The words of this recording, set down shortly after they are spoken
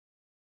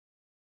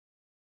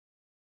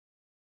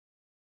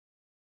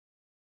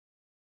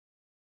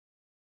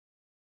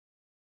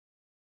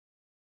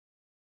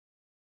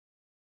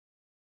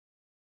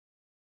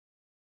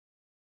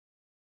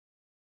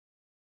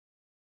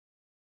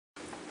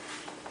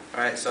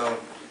Alright, so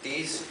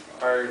these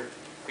are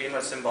pretty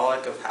much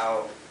symbolic of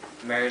how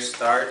marriage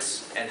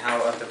starts and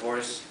how a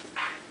divorce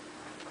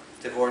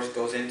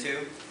goes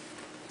into.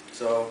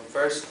 So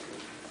first,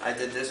 I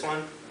did this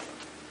one.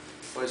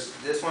 Which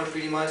this one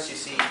pretty much you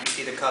see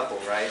the couple,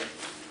 right?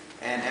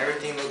 And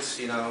everything looks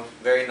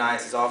very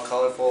nice. It's all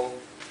colorful.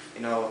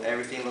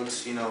 Everything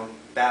looks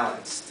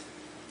balanced.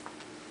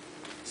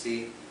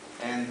 See,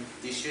 and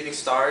these shooting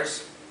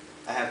stars,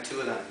 I have two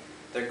of them.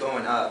 They're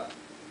going up,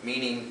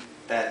 meaning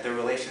that their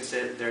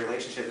relationship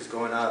is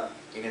going up.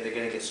 They're going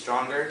to get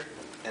stronger,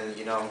 and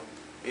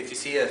if you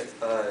see a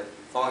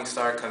falling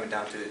star coming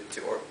down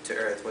to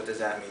Earth, what does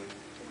that mean?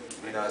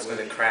 It's going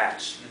to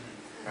crash.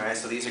 All right,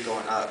 so these are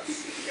going up.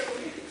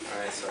 All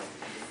right, so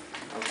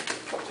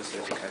just so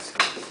you guys see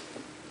this.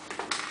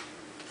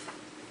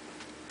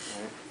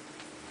 All right.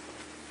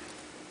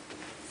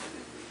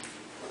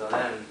 So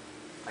then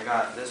I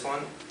got this one.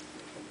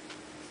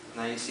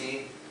 Now you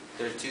see,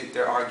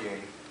 they're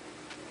arguing.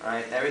 All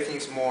right,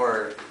 everything's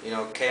more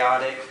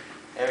chaotic.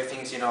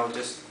 Everything's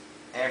just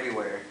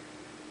everywhere.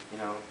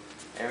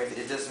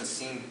 Everything. It doesn't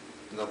seem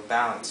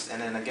balanced. And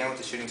then again with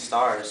the shooting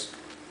stars,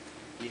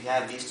 you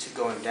have these two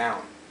going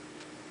down.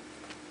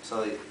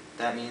 So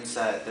that means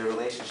that the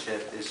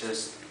relationship is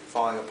just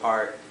falling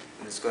apart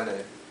and it's going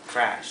to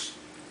crash.